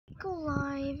go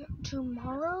live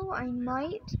tomorrow. I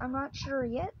might. I'm not sure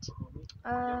yet.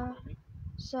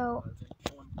 So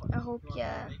I hope you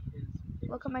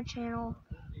look at my channel.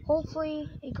 Hopefully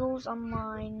it goes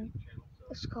online.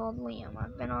 It's called Liam.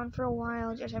 I've been on for a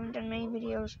while, just haven't done many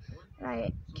videos, and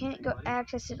I can't go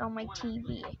access it on my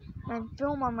TV. And I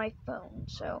film on my phone,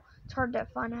 so it's hard to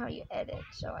find how you edit,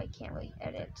 so I can't really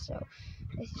edit. So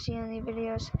if you see any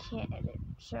videos, I can't edit.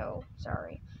 So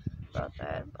sorry about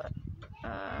that, but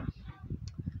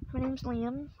my name's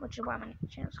Liam, which is why my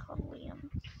channel's called Liam.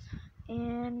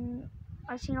 And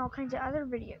I've seen all kinds of other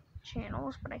video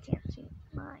channels, but I can't see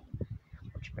mine,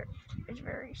 which is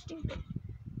very stupid.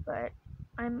 But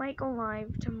I might go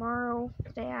live tomorrow,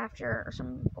 the day after, or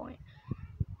some point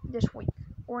this week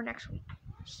or next week.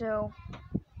 So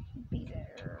be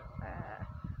there.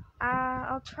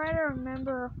 I'll try to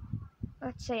remember.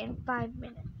 Let's say in 5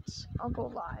 minutes, I'll go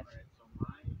live.